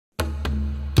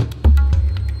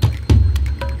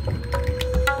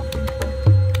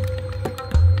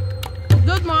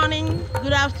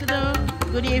afternoon,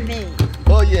 good evening.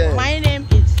 Oh yeah. My name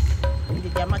is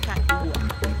Igbu.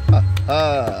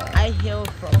 I hail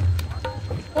from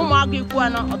Umuagu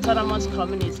Autonomous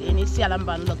Community in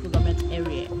Isialamban local government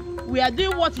area. We are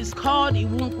doing what is called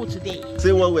Nkwu today.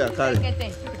 See what we are carrying.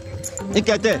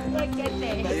 Ikete.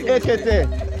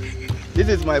 This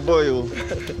is my boy.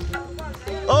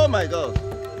 Oh my God.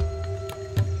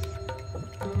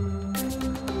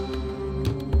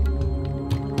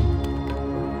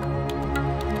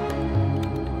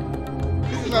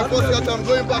 This is my first yacht. I'm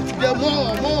going back to get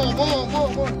more.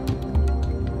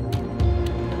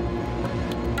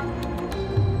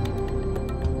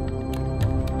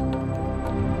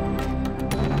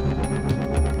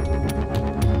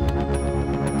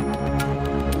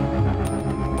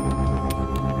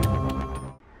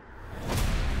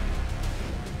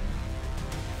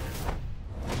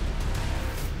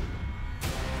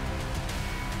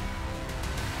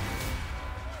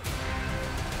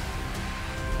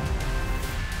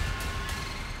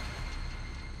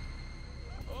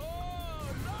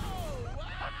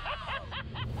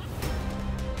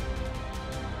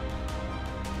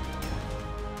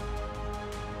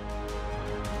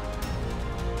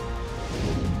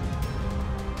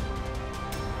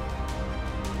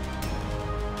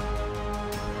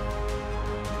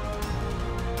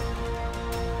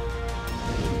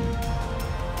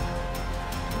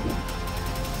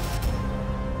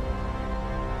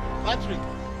 Patrick,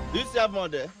 do you still have more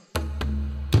there?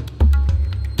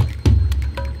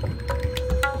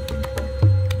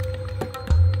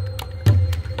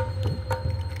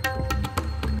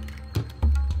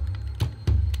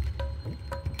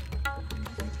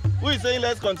 Who is saying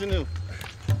let's continue?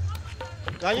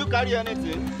 Can you carry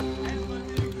anything?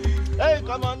 Hey,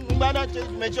 come on,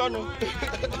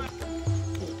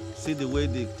 see the way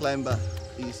the climber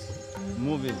is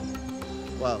moving.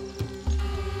 Wow.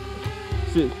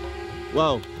 See.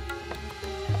 Wow.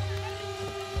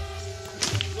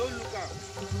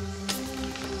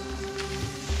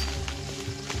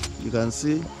 You can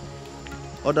see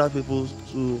other people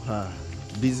who are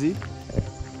busy.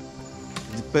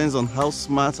 Depends on how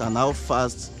smart and how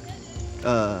fast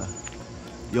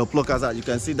your pluckers are. You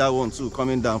can see that one too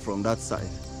coming down from that side.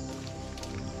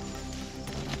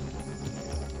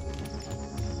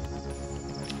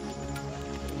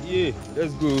 Yeah,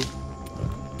 let's go.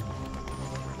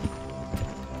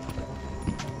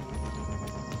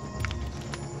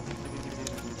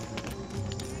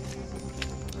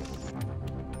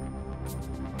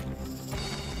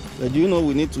 But do you know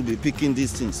we need to be picking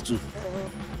these things too?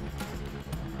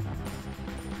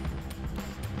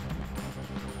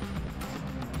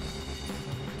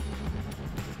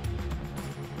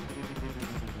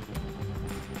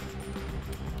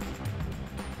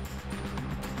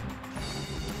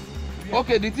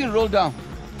 Okay, the thing roll down.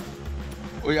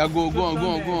 Oh yeah, go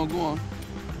on.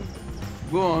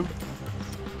 Go on.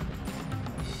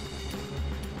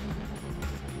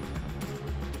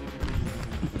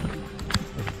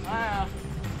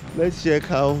 Let's check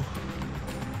how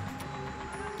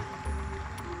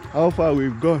far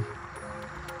we've gone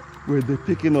with the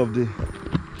picking of the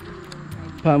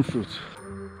palm fruit.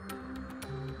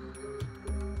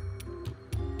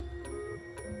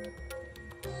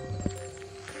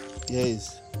 Here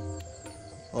is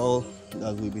all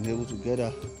that we've been able to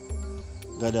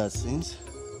gather since,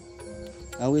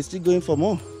 and we're still going for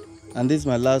more. And this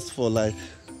might last for like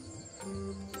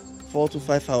 4 to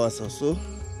 5 hours or so.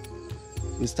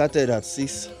 We started at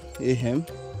 6 a.m.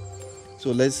 So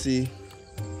let's see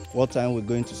what time we're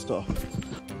going to stop.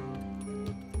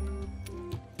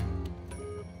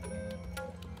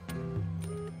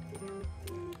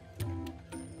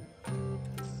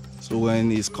 So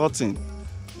when it's cutting,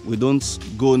 we don't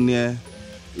go near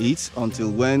it until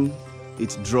when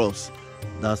it drops.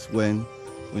 That's when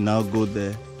we now go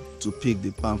there to pick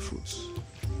the palm fruits.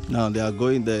 Now they are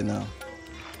going there now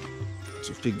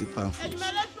to pick the palm fruits.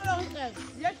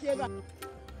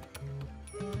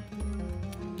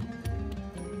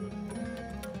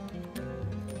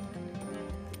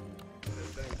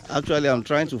 Actually, I'm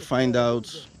trying to find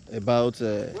out about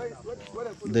the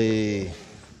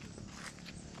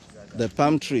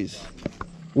palm trees.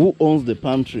 Who owns the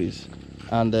palm trees?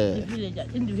 And the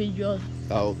villagers, individuals.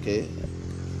 Okay.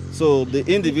 So the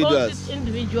individuals.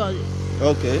 Individuals.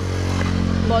 Okay.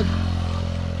 But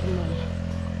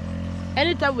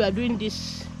anytime we are doing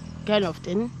this kind of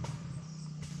thing,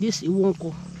 this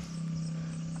Nkwu,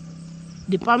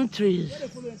 the palm trees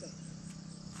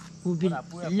will be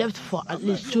left for at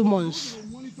least 2 months.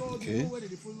 Okay.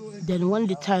 Then when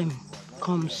the time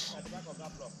comes,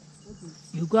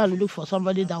 you go and look for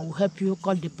somebody that will help you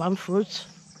cut the palm fruits.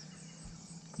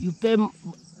 You pay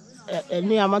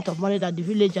any amount of money that the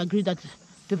village agreed that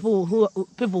people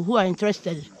who are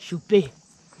interested should pay.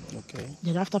 Okay.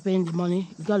 Then after paying the money,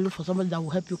 you gotta look for somebody that will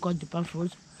help you cut the palm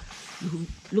fruit. You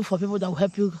look for people that will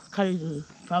help you carry the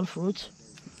palm fruit.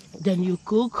 Then you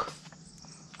cook.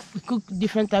 We cook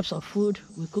different types of food.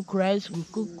 We cook rice, we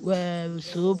cook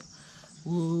soup,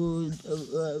 we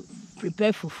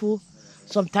prepare fufu.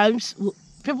 Sometimes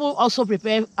people also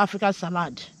prepare African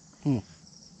salad.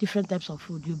 Different types of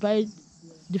food. You buy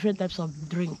different types of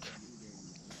drink.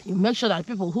 You make sure that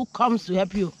people who comes to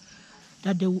help you,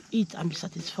 that they will eat and be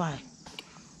satisfied.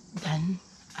 Then,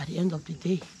 at the end of the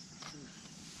day,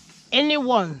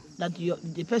 anyone that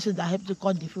the person that helped to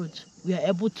cut the fruit, we are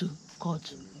able to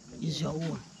cut is your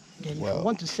own. Then if you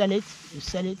want to sell it, you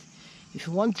sell it. If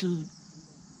you want to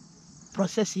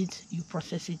process it, you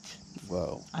process it.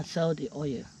 Wow. And sell the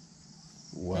oil.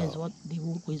 Wow. That's what the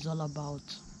Nkwu is all about.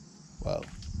 Wow.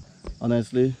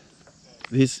 Honestly,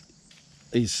 this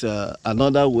is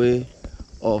another way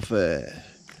of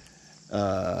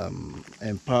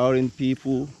empowering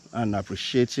people and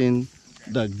appreciating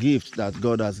the gift that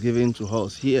God has given to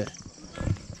us here.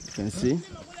 You can see.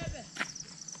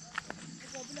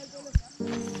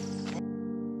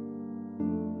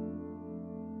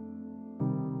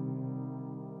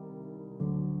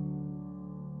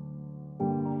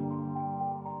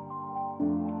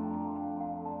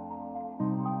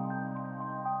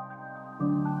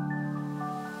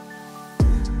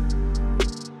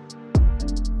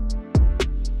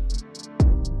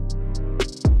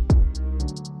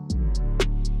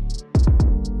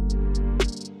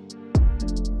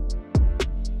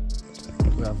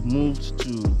 We have moved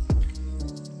to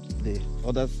the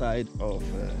other side of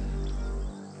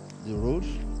the road,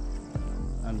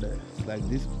 and it's like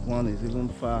this one is even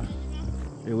far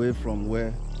away from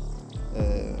where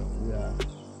we are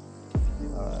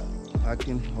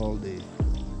packing all the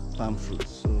palm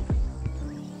fruits. So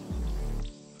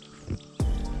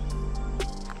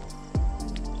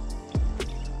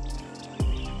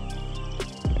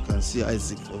you can see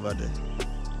Isaac over there.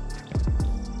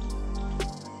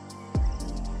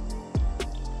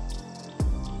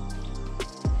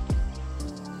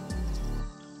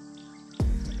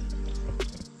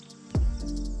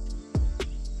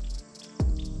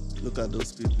 Look at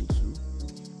those people too.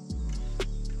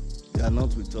 They are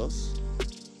not with us.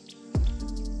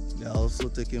 They are also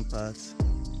taking part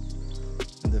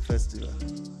in the festival.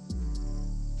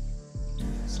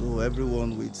 So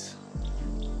everyone with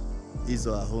his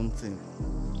or her own thing.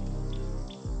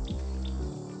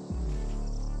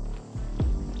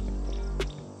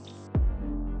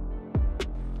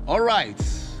 All right.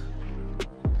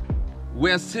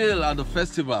 We're still at the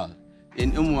festival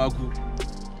in Umuagu.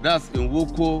 That's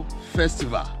Nkwu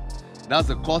Festival. That's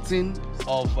the cutting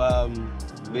of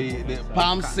the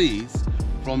palm seeds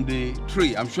from the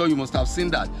tree. I'm sure you must have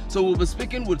seen that. So we'll be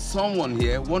speaking with someone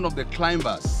here, one of the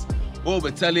climbers, who will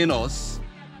be telling us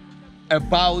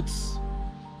about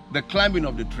the climbing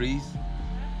of the trees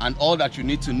and all that you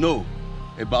need to know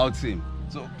about him.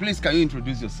 So please, can you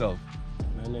introduce yourself?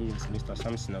 My name is Mr.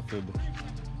 Samson Nkwu.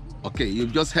 Okay,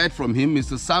 you've just heard from him,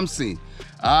 Mr. Samson.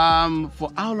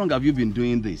 For how long have you been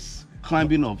doing this?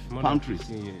 Climbing of palm trees?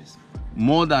 15 years.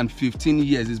 More than 15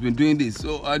 years he's been doing this.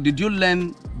 So did you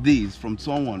learn this from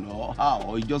someone, or how?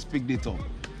 Or you just picked it up?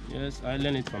 Yes, I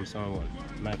learned it from someone,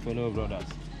 my fellow brothers.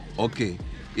 Okay.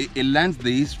 He learned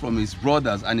this from his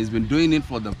brothers and he's been doing it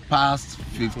for the past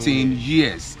 15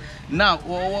 years. Now,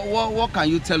 what can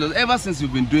you tell us? Ever since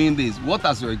you've been doing this, what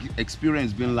has your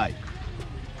experience been like?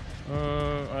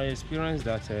 I experienced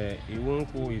that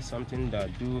Nkwu is something that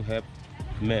do help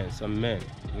some men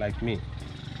like me.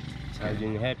 It has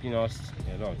been helping us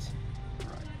a lot.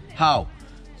 How?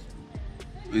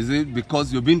 Is it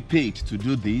because you've been paid to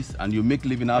do this and you make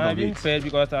living out of it? I've been paid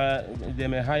because they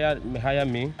may hire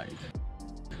me.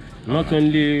 Not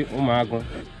only Umuagu,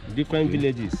 different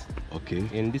villages. Okay.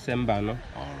 In December, no?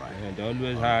 All right. They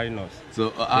always hiring us.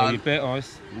 So they pay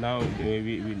us. Now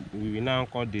we now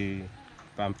cut the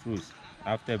palm fruits.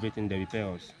 After everything, they pay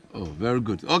us. Oh, very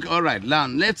good. Okay, all right. Now,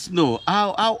 let's know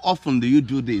how often do you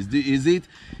do this? Is it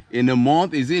in a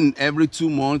month? Is it in every 2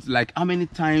 months? Like, how many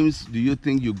times do you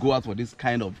think you go out for this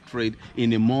kind of trade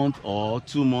in a month or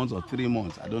 2 months or 3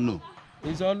 months? I don't know.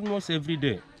 It's almost every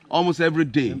day. Almost every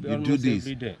day you do this?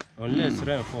 Every day, unless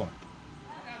rain fall.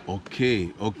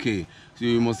 Okay, okay. So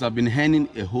you must have been earning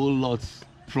a whole lot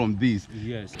from this.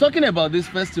 Yes. Talking about this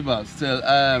festival still,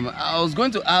 I was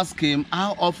going to ask him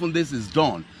how often this is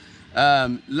done.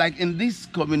 Like in this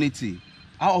community,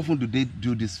 how often do they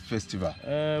do this festival?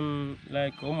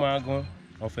 Like Umuagu,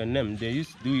 of a name. They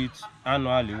used to do it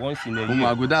annually, once in a year.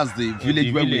 Umuagu, that's the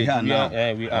village where we are now.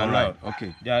 We are now. now.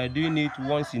 Okay. They are doing it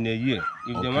once in a year.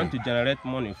 If they want to generate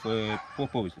money for a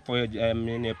purpose, for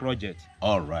a project,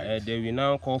 all right, they will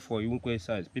now call for Nkwu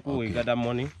size. People will gather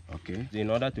money in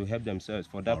order to help themselves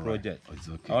for that project.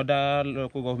 Other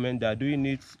local government, they are doing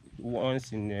it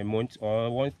once in a month or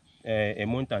once a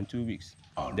month and 2 weeks.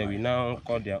 They will now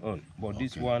call their own. But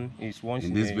this one is once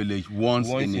in this village, once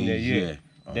in a year.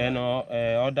 Then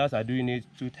others are doing it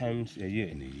 2 times a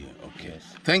year. Okay.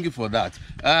 Yes. Thank you for that.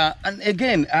 And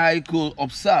again, I could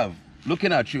observe,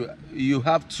 looking at you, you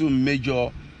have 2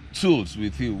 major tools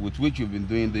with you, with which you've been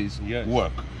doing this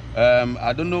work.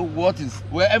 I don't know what is,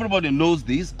 well, everybody knows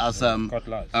this as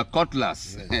cutlass. A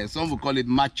cutlass. Yes. Some will call it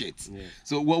machete. Yes.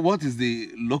 So what is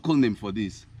the local name for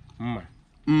this?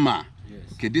 Mma. Yes.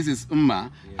 Okay, this is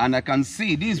Mma, and I can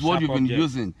see this is what you've been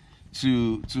using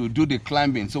to do the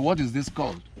climbing. So what is this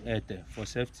called? Ether, for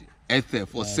safety. Ether,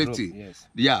 for safety. Rope, yes.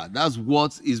 Yeah, that's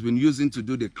what he's been using to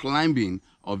do the climbing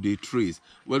of the trees.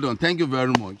 Well done. Thank you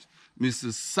very much,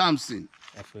 Mr. Samson.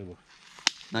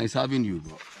 Nice having you,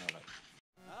 bro.